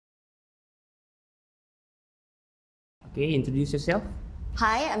Okay, introduce yourself.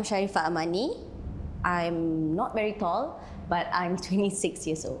 Hi, I'm Sharifah Amani. I'm not very tall, but I'm 26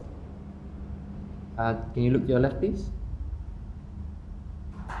 years old. Can you look to your left, please?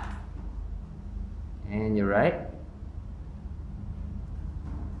 And your right.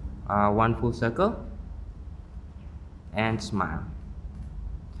 One full circle. And smile.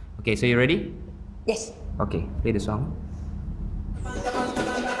 Okay, so you ready? Yes. Okay, play the song.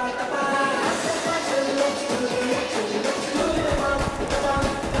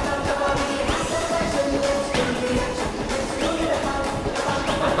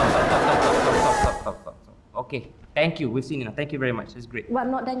 Stop. Okay, thank you. We've seen enough. Thank you very much. It's great. Well,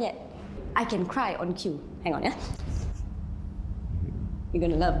 I'm not done yet. I can cry on cue. Hang on, yeah? You're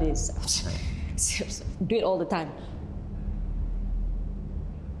gonna love this. Do it all the time.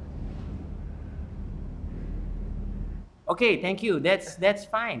 Okay, thank you. That's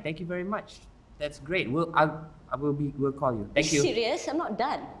fine. Thank you very much. That's great. We'll call you. Thank you. Serious? I'm not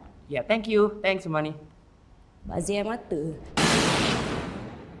done. Yeah, thank you. Thanks, Amani. Bazir mata.